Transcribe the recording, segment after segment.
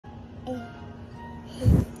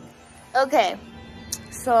Okay,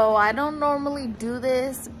 so I don't normally do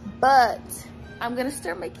this, but I'm gonna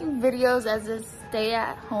start making videos as a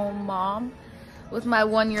stay-at-home mom with my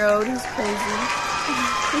 1-year-old who's crazy.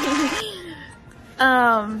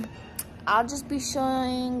 I'll just be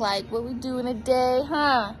showing like what we do in a day,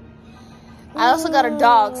 huh? I also got a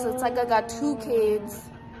dog, so it's like I got 2 kids.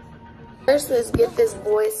 First, let's get this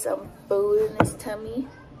boy some food in his tummy.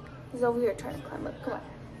 He's over here trying to climb up, come on.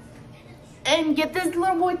 And get this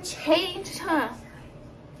little boy changed, huh?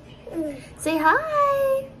 Say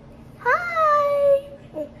hi. Hi.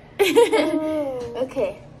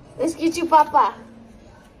 Okay, let's get you Papa.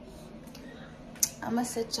 I'm gonna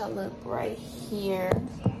set y'all up right here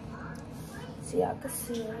so y'all can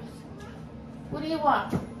see us. What do you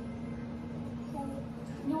want?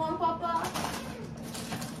 You want Papa?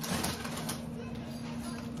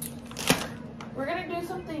 We're gonna do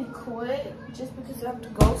something quick just because we have to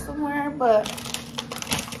go somewhere, but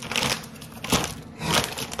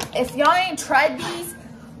if y'all ain't tried these,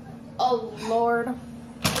 oh Lord,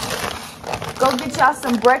 go get y'all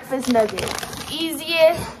some breakfast nuggets.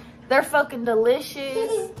 Easiest, they're fucking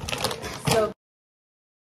delicious. So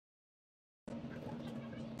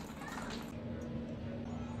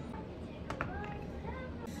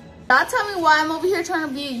y'all tell me why I'm over here trying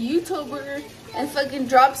to be a YouTuber and fucking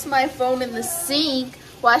drops my phone in the sink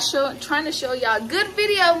while trying to show y'all a good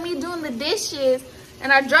video of me doing the dishes,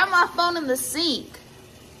 and I drop my phone in the sink.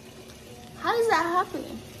 How does that happen?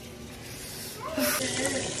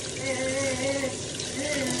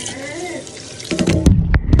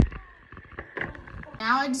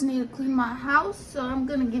 Now I just need to clean my house, so I'm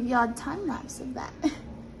gonna give y'all a time lapse of that.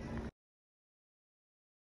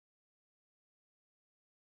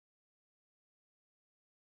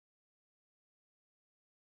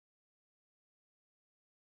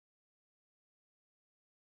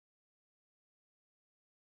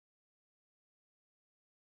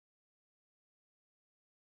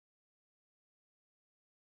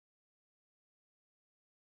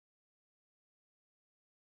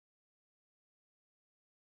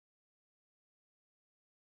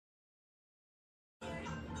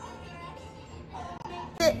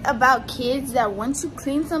 About kids that once you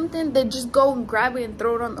clean something, they just go and grab it and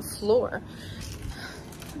throw it on the floor.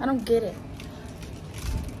 I don't get it.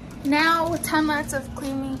 Now, time lapse of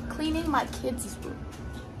cleaning my kids' room.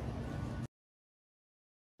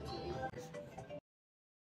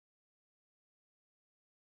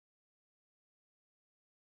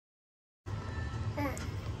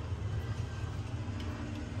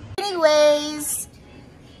 Anyways,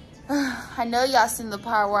 I know y'all seen the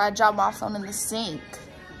part where I dropped my phone in the sink.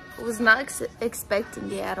 I was not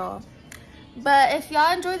expecting it at all. But if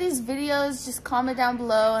y'all enjoy these videos, just comment down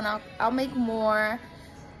below and I'll make more.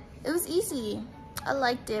 It was easy. I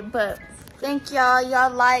liked it, but thank y'all.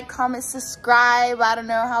 Y'all like, comment, subscribe. I don't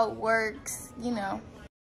know how it works, you know.